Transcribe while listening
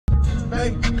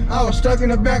Hey, I was stuck in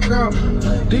the background.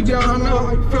 Deep down, I know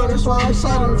how you feel. That's why I'm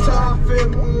silent until I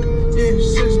feel. Yeah,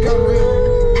 shit's got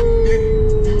real.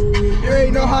 Yeah, you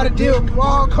ain't know how to deal.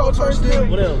 Wall, cold, turn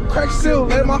still. Crack still.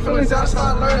 Let my feelings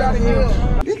outside. Learn how to heal.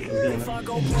 If I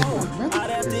go broke, I'd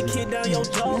have to kick down your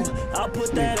door. I'll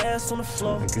put that ass on the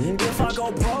floor. If I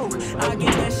go broke, I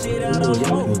get that shit out of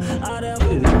home. I'd have to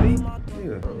be my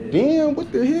damn,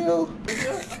 what the hell? I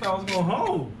thought I was going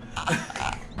home.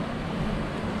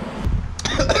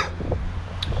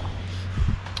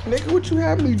 Nigga, what you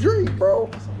having me drink, bro?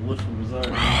 Some Woodford Reserve.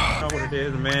 You know what it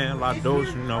is, man. La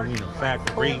Duce, you know, we in a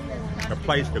factory, the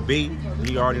place to be.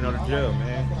 You already know the drill,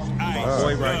 man. My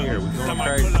boy right here, we going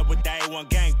crazy. Pull up with day one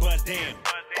gang, buzz down.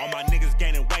 All my niggas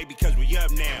gaining weight because we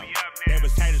up now. They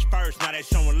was haters first, now they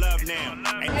showing love now.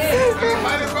 Yeah,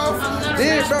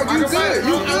 bro, you good,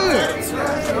 you good.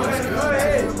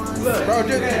 Bro,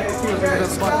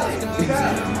 just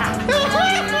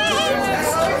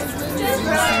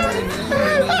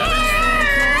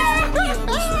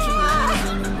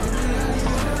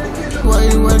why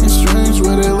you acting strange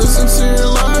with it? Listen to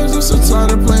your lies, I'm so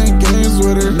tired of playing games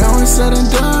with her. Now it's said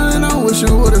and done, and I wish it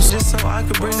would've. Just so I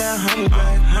could bring that honey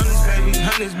back.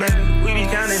 Hundreds, baby. We be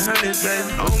counting hundreds, baby.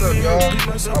 What's up,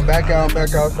 y'all? I'm back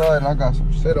outside, and I got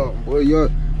some shit on. Boy, y'all,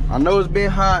 I know it's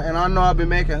been hot, and I know I've been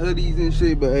making hoodies and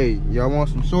shit, but hey, y'all want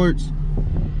some shorts?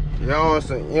 Y'all want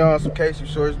some Casey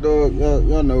shorts, dog?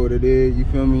 Y'all know what it is, you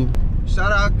feel me?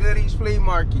 Shout out Goodies Flea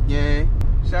Market, gang.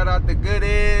 Shout out the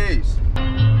Goodies.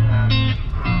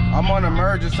 I'm on a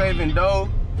merge of saving dough,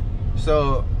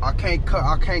 so I can't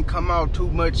come out too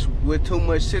much with too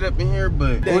much shit up in here.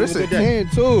 But oh, this is a 10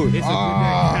 too. It's a good day.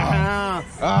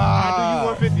 I'll do you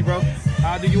 150, bro.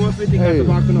 I'll do you 150. Got the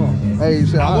boxing on. Hey,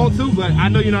 so I want to, but I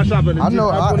know you're not shopping. I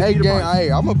know. Hey, gang.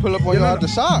 Hey, I'm gonna pull up on y'all at the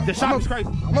shop. The shop is crazy.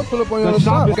 I'm gonna pull up on y'all at the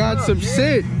shop. Got some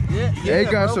shit. They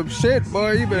got some shit,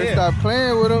 boy. You better stop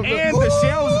playing with them.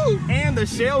 And the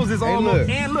shells is almost.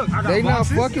 And look, I got they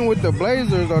boxes. not fucking with the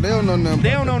Blazers, or they don't know nothing.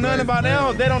 They don't know nothing about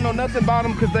them. They don't know nothing about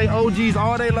them because they OGs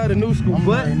all day like the new school.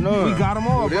 But we got them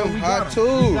all, bro. We got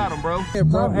them. We got them, bro. Yeah,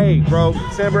 bro. Hey, bro.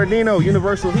 San Bernardino,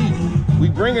 Universal Heat. We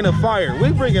bringing the fire.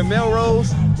 We bringing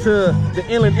Melrose to the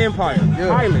Inland Empire,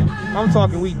 Island. I'm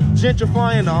talking. We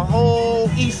gentrifying the whole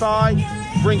East Side,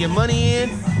 bringing money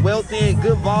in, wealth in,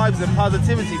 good vibes and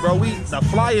positivity, bro. We the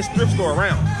flyest thrift store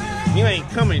around. You ain't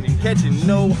coming and catching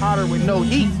no hotter with no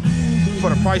heat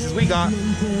for the prices we got.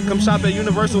 Come shop at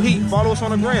Universal Heat. Follow us on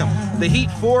the gram. The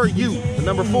Heat for you. The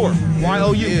number 4.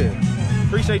 YOU. Yeah.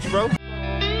 Appreciate you, bro.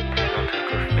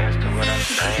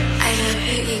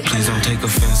 Please don't take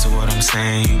offense to what I'm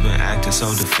saying. You've been acting so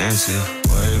defensive.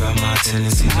 Worry about my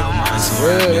tendencies, your mind so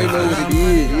they know what it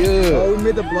is. Yeah. Oh, we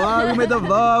made the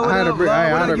vlog. I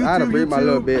had to bring my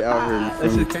little bit out here.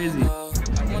 That shit crazy.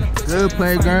 Good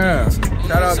playground.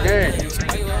 Shout out gang.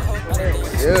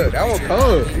 Yeah, that one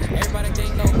cold.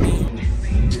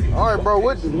 All right, bro.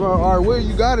 What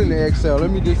you got in the XL? Let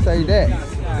me just say that.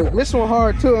 This one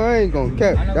hard too. I ain't gonna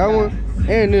cap that one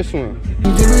and this one.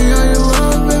 Give me all your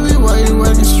love, baby, why you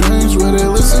acting strange with it?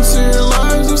 Listen to your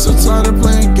lies, I'm so tired of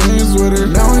playing games with her.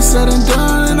 Now it's said and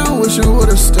done, and I wish I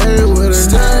would've stayed with her.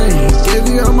 Stay, give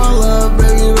you all my love,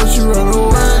 baby, don't you run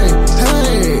away.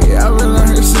 Hey, I've been out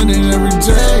here sitting every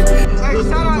day. Hey,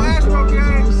 shout out Astro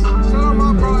gang. Shout out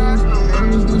my bro Astro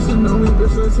gang. Listen, know me,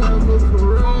 bitch, let's have a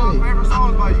parade. One of my favorite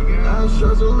songs by you, gang. I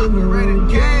struggle in the rain.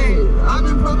 I've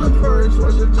been public first,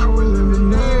 what's your time with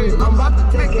lemonade? I'm about to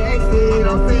take an exit,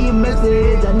 I see your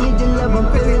message. I need your love, I'm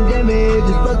feeling damaged.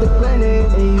 Just fuck the planet,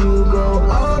 and you go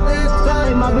all this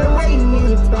time. I've been waiting in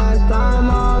your past time,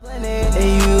 all planet.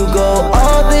 And you go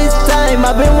all this time.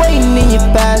 I've been waiting in your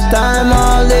past time,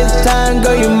 all this time.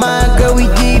 Girl, you're mine, girl, we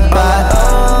deep by.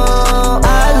 Oh,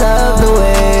 I love the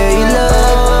way you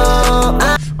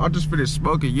look. I just finished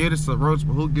smoking. Yeah, this is a roach,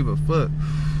 but who give a fuck?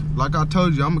 Like I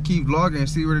told you, I'm gonna keep vlogging and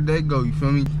see where the day go, you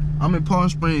feel me? I'm in Palm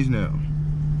Springs now.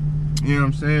 You know what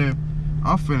I'm saying?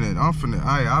 I'm finna,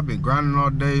 I've been grinding all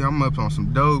day. I'm up on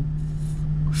some dope.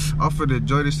 I'm finna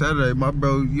enjoy this Saturday, my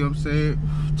bro, you know what I'm saying?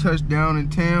 Touchdown in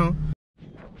town.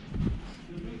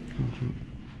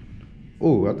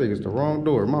 Oh, I think it's the wrong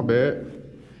door, my bad.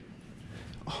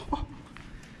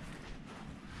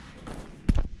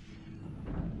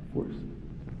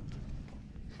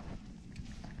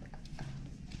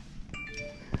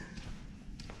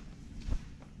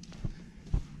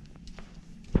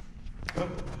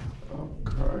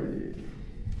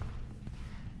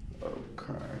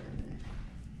 Okay.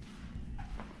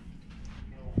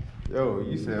 Yo,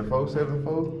 you said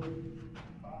 474?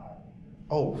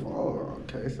 Oh, 4.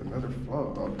 Okay, it's another 4.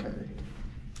 Okay.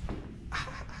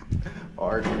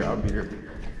 Alright, I'll be here.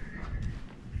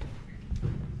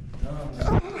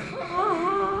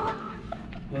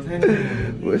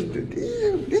 What's the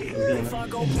deal, nigga? If I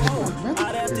go broke,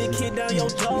 I'd have to kick down your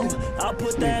door. I'll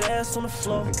put that ass on the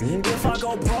floor. If I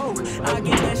go broke, I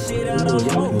get that shit out of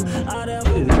low. I'd have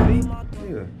to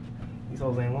Yeah. These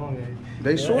hoes ain't long, man.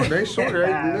 They short.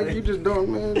 Nigga, you just don't,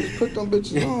 man. Just put them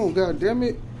bitches on, god damn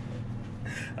it.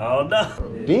 Oh no.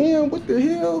 Damn, what the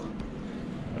hell?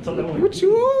 I told them What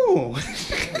you on? I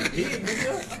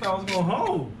thought I was going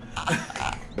home.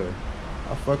 I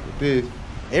fuck with this.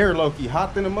 Air low-key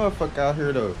hot than a motherfucker out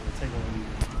here though. Take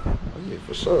one. Oh yeah,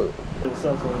 for sure. You know What's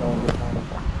up going on with time?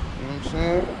 what I'm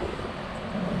saying?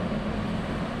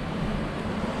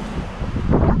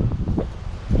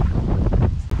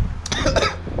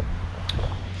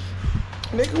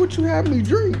 Nigga, what you have me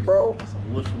drink, bro?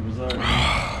 Some Wood from Reserve.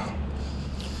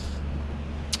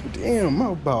 Damn,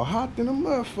 I'm about hot than a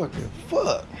motherfucker.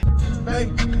 Fuck. Hey,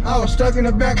 I was stuck in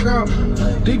the background.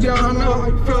 Deep down, I know how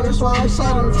you feel. That's why I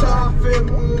saw them how I feel.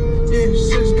 Yeah,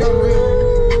 shit's got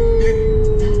real.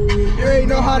 Yeah. You ain't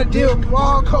know how to deal.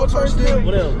 Wall, cold, turn still.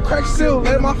 What else? Crack still.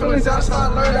 Let my feelings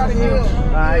outside. Learn how to heal.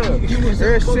 Alright. You was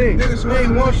sick. Niggas who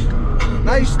ain't want you.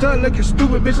 Now you stuck looking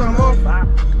stupid, bitch. I'm off. I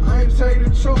ain't telling you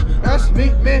the truth. That's me,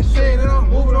 man. Saying that I'm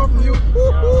moving on from you.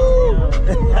 Woo-hoo.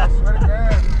 I swear to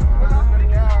God.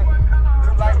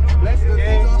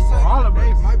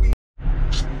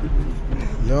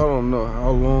 Y'all don't know how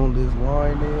long this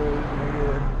line is,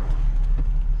 nigga.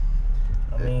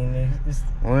 I mean, it's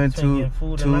 1, 2,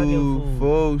 food and not getting 2, food.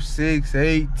 4, 6,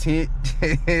 8, 10.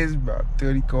 It's about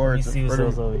 30 cars. Let me see what's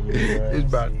else over here. Bro. It's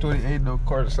about 28 no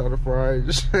cards out of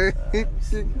fries.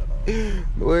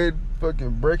 No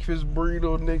fucking breakfast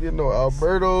burrito, nigga. No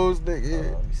Alberto's,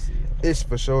 nigga. Let me see. It's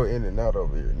for sure in and out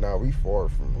over here. Now we far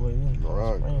from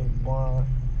Morocco.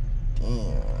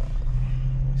 Damn.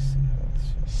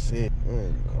 Shit,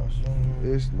 man.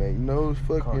 This make no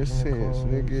fucking sense,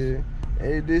 nigga.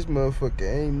 Hey, this motherfucker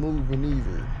ain't moving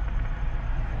either.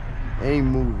 Ain't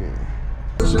moving.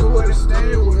 Give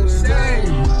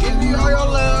me all your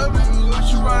love,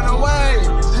 let you run away.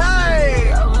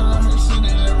 Hey!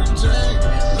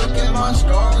 Look at my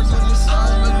scars in the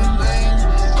sun of the veins.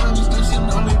 I'm just dancing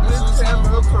on the business, have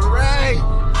a parade.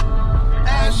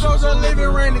 Astros are living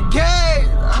renegade.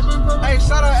 Hey,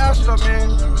 shout out Astro, man.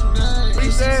 What he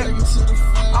said?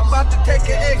 I'm about to take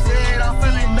an exit. I'm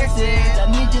feeling mixed. I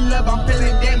need your love. I'm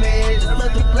feeling damaged. I'm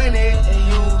at the planet, and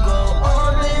you go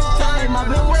all this time. I've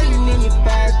been waiting in your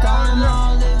back on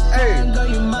all this time. Though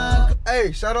you mind.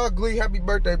 Hey, shout out Glee. Happy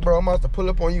birthday, bro. I'm about to pull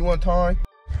up on you one time.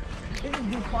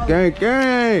 Gang,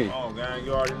 gang. Oh, gang,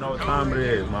 you already know what time it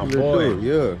is, my boy.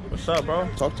 Yeah. What's up, bro?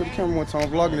 Talk to the camera one time.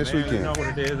 I'm vlogging this Man, weekend. You know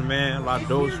what it is, man. La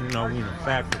Duce, you know, we in the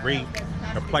factory,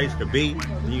 a place to be.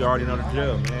 You already know the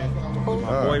drill, man.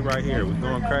 My boy right here, we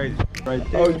going crazy. Right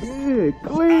there. Oh, yeah.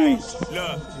 Glee.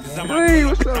 Glee,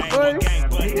 what's up, buddy?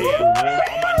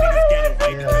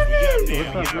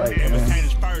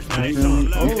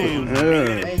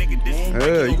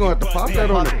 Yeah, you gonna have to pop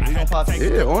that on it.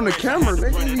 Yeah, on the camera,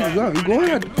 nigga. You gonna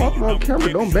have to pop it on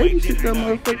camera. Don't babysit that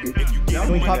motherfucker.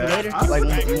 Can we pop it later? Like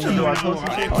when we do our post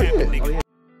and shit? Oh, yeah.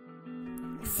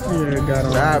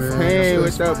 Stop playing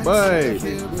with that bud.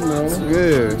 You know,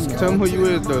 yeah. Tell them who you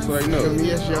is though, so they know.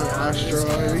 Yes, young Astro.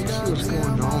 You see what's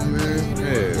going on, man?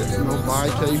 Yeah. No buy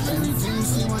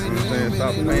cases. I'm saying,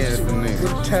 stop playing with the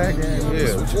nigga. Tag.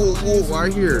 Yeah. Whoa,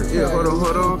 right here. Yeah, hold on.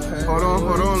 Let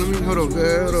me hold on. Yeah.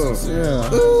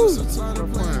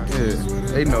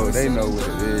 Yeah. They know what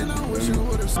it is.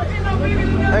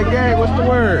 Hey, gang, what's the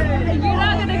word? You're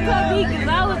not gonna cut me because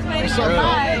I was made for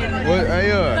mine. What?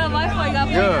 Hey, So my fault, got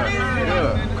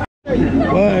yeah.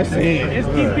 What's it? It's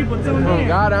these people tuned in.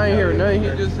 God, I ain't hear nothing. He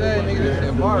just said, nigga, just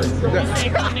said bars. Over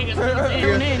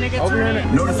here, nigga. You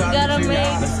gotta make a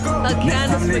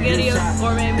can of SpaghettiOs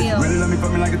gourmet meal.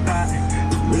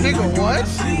 Nigga, what?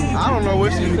 I don't know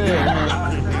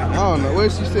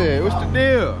what she said. What's the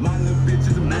deal?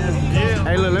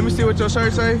 Hey, look, let me see what your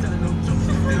shirt say.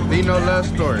 Be no love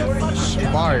story.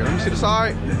 Fire. Let me see the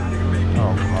side.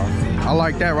 Oh, I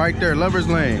like that right there. Lover's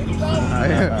Lane.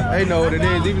 They know what it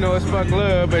is, even though it's fuck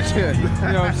love, but shit, you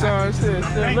know what I'm saying?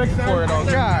 Still looking for it on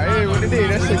God. Hey, what it is,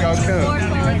 that shit gonna come.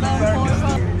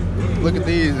 Look at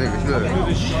these niggas. Look.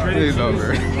 These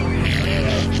over.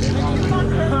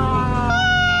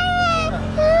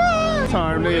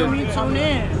 Time, nigga. Tune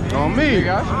in. On me. I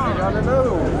got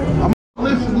another one.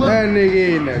 Listen, look. That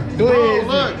nigga in the Glizzy.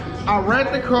 Look, I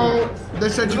read the code. They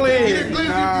said Glizzy. you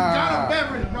got a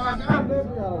beverage, bro.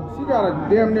 She got a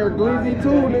damn near Glizzy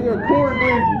too, nigga. Corn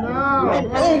Glizzy.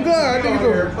 Oh God,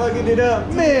 nigga. Fucking it up.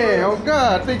 Man, oh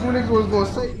God, I think when niggas was gonna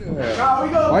say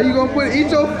that. Why you gonna eat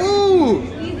your food?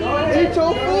 Eat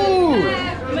your food.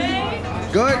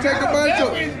 Go ahead, take a bunch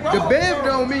of. The bev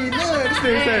don't mean nothing. This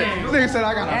nigga said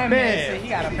I got a bev. He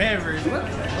got a beverage. What?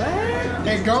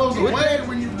 It goes away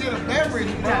when you get a beverage,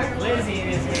 He bro. got Glizzy in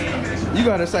his hand. You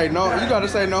gotta say no. You gotta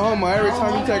say no homo every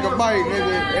time you take a bite,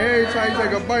 nigga. Every time you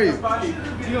take a bite.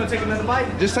 You gonna take another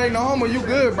bite? Just say no homo. You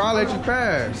good, bro? I'll let you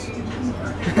pass. You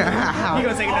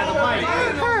gonna take another bite?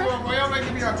 Bro, y'all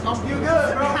making me uncomfortable. You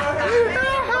good, bro?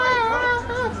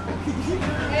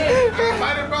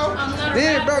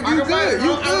 Yeah, bro, you good.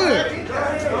 You good.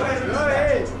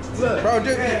 Bro,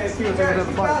 just You gonna take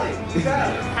another bite?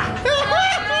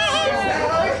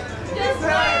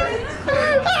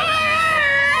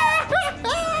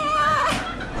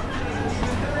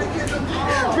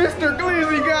 Mr.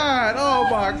 Glizzy God. Oh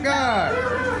my God.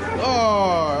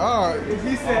 Oh,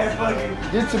 He said fucking.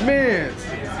 get your mans.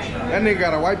 That nigga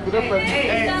gotta wipe it up.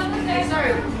 Hey, sir.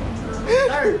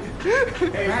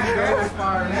 Hey, that was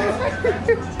fire, man.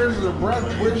 Where's your breath?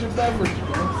 Where's your beverage,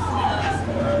 bro?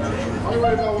 I'm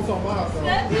ready to know what's on my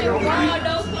side.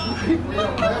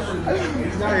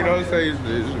 Hey, don't say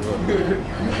this. You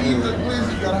eat the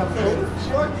Glizzy, you gotta have beverage.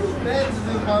 Fuck this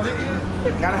nonsense, my nigga.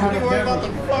 Gotta have a You ain't about to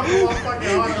beverage. fuck with my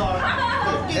fucking hot dog.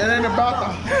 It ain't about the.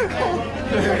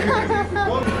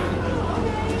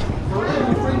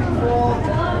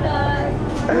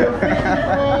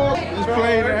 Just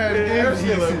playing that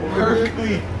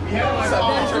Perfectly.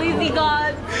 That's Glizzy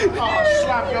God. I'll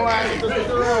slap your ass with the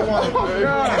third one.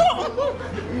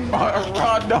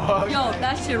 Raw dog. Yo,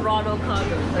 that shit raw no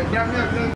condom.